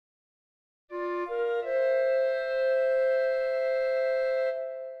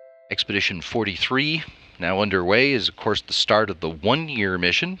Expedition 43, now underway, is of course the start of the one-year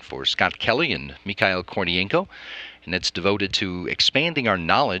mission for Scott Kelly and Mikhail Kornienko, and it's devoted to expanding our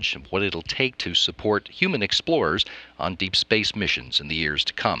knowledge of what it'll take to support human explorers on deep space missions in the years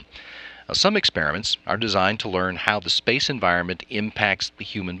to come. Now, some experiments are designed to learn how the space environment impacts the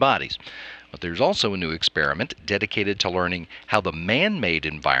human bodies. But there's also a new experiment dedicated to learning how the man-made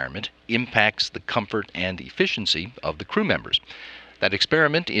environment impacts the comfort and efficiency of the crew members. That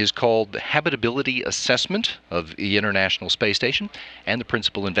experiment is called the Habitability Assessment of the International Space Station, and the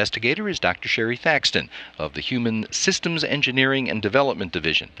principal investigator is Dr. Sherry Thaxton of the Human Systems Engineering and Development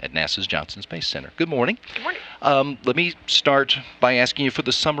Division at NASA's Johnson Space Center. Good morning. Good morning. Let me start by asking you for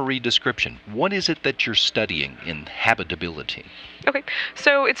the summary description. What is it that you're studying in habitability? Okay,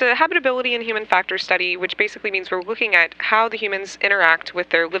 so it's a habitability and human factor study, which basically means we're looking at how the humans interact with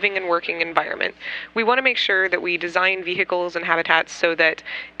their living and working environment. We want to make sure that we design vehicles and habitats so that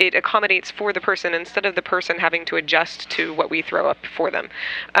it accommodates for the person instead of the person having to adjust to what we throw up for them.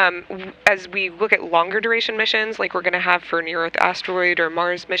 As we look at longer duration missions, like we're going to have for near-Earth asteroid or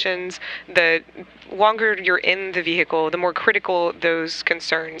Mars missions, the longer you're in the vehicle, the more critical those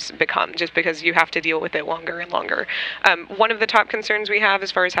concerns become, just because you have to deal with it longer and longer. One of the top concerns we have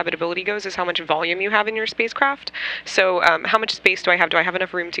as far as habitability goes is how much volume you have in your spacecraft. So how much space do I have? Do I have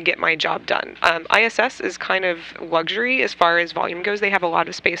enough room to get my job done? ISS is kind of luxury as far as volume goes. They have a lot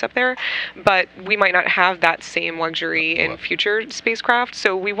of space up there, but we might not have that same luxury in future spacecraft.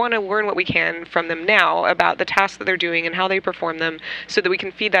 So we want to learn what we can from them now about the tasks that they're doing and how they perform them so that we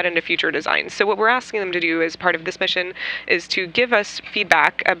can feed that into future designs. So what we're asking them to do as part of this mission is to give us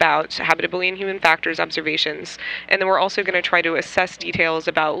feedback about habitability and human factors observations, and then we're also going to try to assess details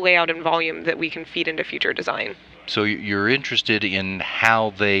about layout and volume that we can feed into future design. So you're interested in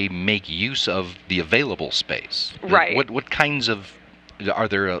how they make use of the available space. Right. What kinds of, are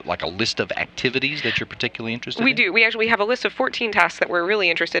there like a list of activities that you're particularly interested in? We do. We actually have a list of 14 tasks that we're really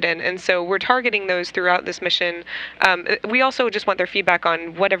interested in, and so we're targeting those throughout this mission. We also just want their feedback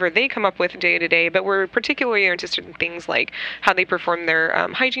on whatever they come up with day to day, but we're particularly interested in things like how they perform their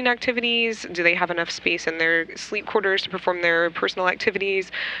hygiene activities, do they have enough space in their sleep quarters to perform their personal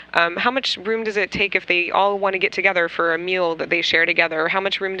activities, how much room does it take if they all want to get together for a meal that they share together, how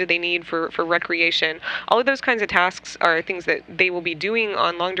much room do they need for recreation. All of those kinds of tasks are things that they will be doing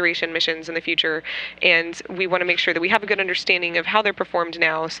on long duration missions in the future, and we want to make sure that we have a good understanding of how they're performed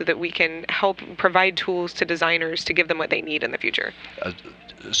now so that we can help provide tools to designers to give them what they need in the future.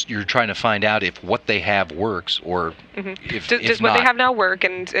 You're trying to find out if what they have works, or if does not. What they have now work,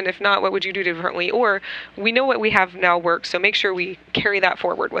 and if not, what would you do differently? Or we know what we have now works, so make sure we carry that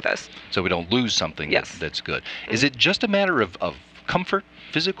forward with us. So we don't lose something that's good. Is it just a matter of comfort,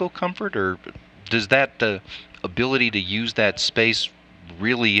 physical comfort, or does that ability to use that space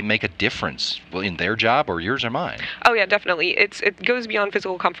really make a difference in their job, or yours or mine? Oh yeah, definitely. It goes beyond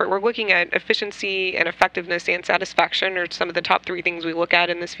physical comfort. We're looking at efficiency and effectiveness and satisfaction are some of the top 3 things we look at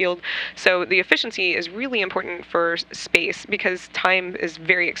in this field. So the efficiency is really important for space because time is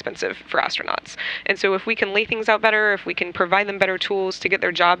very expensive for astronauts. And so if we can lay things out better, if we can provide them better tools to get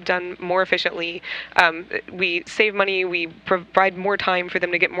their job done more efficiently, we save money, we provide more time for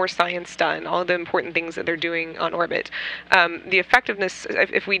them to get more science done, all the important things that they're doing on orbit. The effectiveness,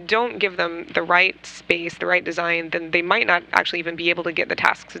 if we don't give them the right space, the right design, then they might not actually even be able to get the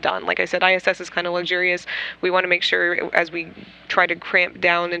tasks done. Like I said, ISS is kind of luxurious. We want to make sure as we try to cramp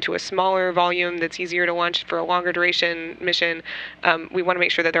down into a smaller volume that's easier to launch for a longer duration mission, we want to make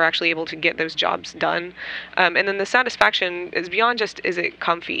sure that they're actually able to get those jobs done. And then the satisfaction is beyond just, is it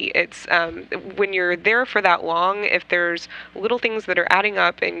comfy? It's when you're there for that long, if there's little things that are adding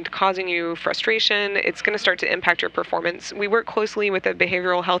up and causing you frustration, it's going to start to impact your performance. We work closely with the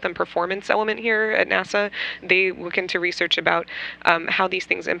behavioral health and performance element here at NASA. They look into research about how these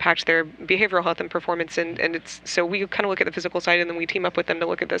things impact their behavioral health and performance, and it's so we kind of look at the physical side and then we team up with them to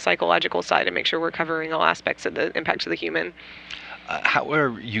look at the psychological side and make sure we're covering all aspects of the impact to the human. How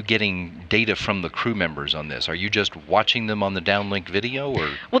are you getting data from the crew members on this? Are you just watching them on the downlink video, or?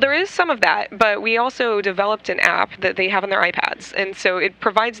 Well, there is some of that, but we also developed an app that they have on their iPads, and so it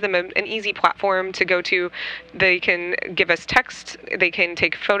provides them an easy platform to go to. They can give us text, they can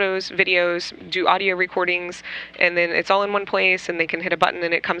take photos, videos, do audio recordings, and then it's all in one place, and they can hit a button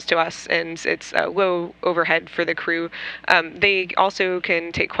and it comes to us, and it's low overhead for the crew. They also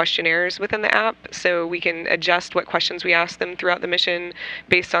can take questionnaires within the app, so we can adjust what questions we ask them throughout the mission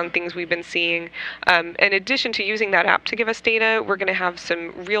based on things we've been seeing. In addition to using that app to give us data, we're going to have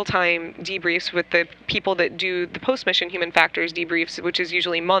some real-time debriefs with the people that do the post-mission human factors debriefs, which is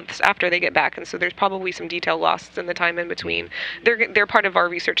usually months after they get back, and so there's probably some detail lost in the time in between. They're part of our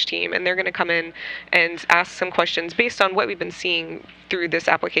research team, and they're going to come in and ask some questions based on what we've been seeing through this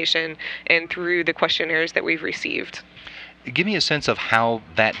application and through the questionnaires that we've received. Give me a sense of how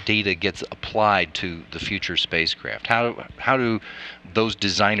that data gets applied to the future spacecraft. How do those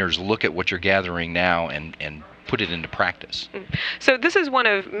designers look at what you're gathering now and put it into practice? So this is one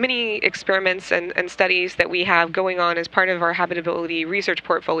of many experiments and studies that we have going on as part of our habitability research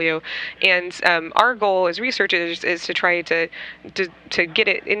portfolio. And our goal as researchers is to try to get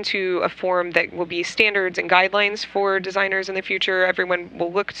it into a form that will be standards and guidelines for designers in the future. Everyone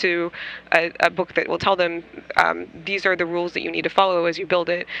will look to a book that will tell them these are the rules that you need to follow as you build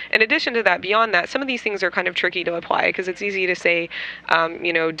it. In addition to that, beyond that, some of these things are kind of tricky to apply because it's easy to say,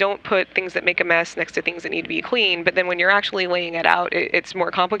 don't put things that make a mess next to things that need to be clean. But then when you're actually laying it out, it's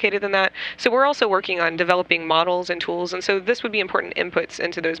more complicated than that. So we're also working on developing models and tools. And so this would be important inputs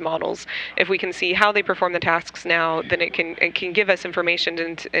into those models. If we can see how they perform the tasks now, then it can give us information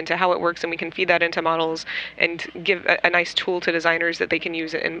into how it works, and we can feed that into models and give a nice tool to designers that they can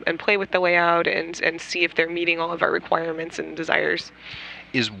use and play with the layout and see if they're meeting all of our requirements and desires.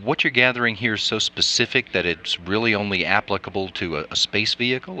 Is what you're gathering here so specific that it's really only applicable to a space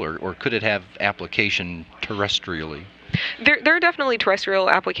vehicle, or could it have application terrestrially? There are definitely terrestrial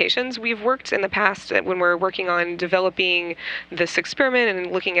applications. We've worked in the past when we're working on developing this experiment and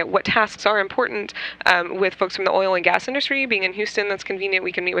looking at what tasks are important with folks from the oil and gas industry. Being in Houston, that's convenient.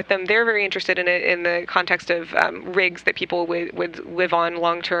 We can meet with them. They're very interested in it in the context of rigs that people would live on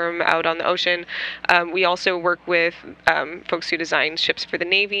long-term out on the ocean. We also work with folks who design ships for the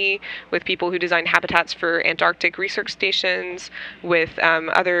Navy, with people who design habitats for Antarctic research stations, with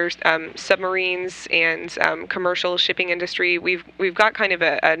other submarines and commercial shipping industry. We've got kind of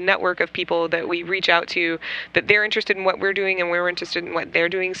a network of people that we reach out to that they're interested in what we're doing and we're interested in what they're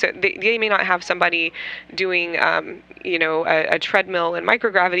doing. So they may not have somebody doing a treadmill in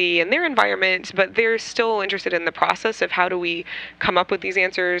microgravity in their environment, but they're still interested in the process of how do we come up with these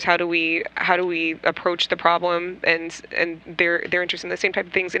answers, how do we approach the problem, and they're interested in the same type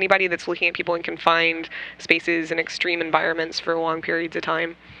of things. Anybody that's looking at people in confined spaces and extreme environments for long periods of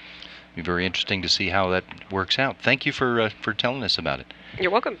time. Be very interesting to see how that works out. Thank you for telling us about it. You're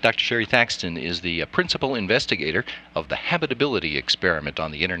welcome. Dr. Sherry Thaxton is the principal investigator of the habitability experiment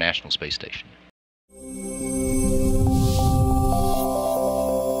on the International Space Station.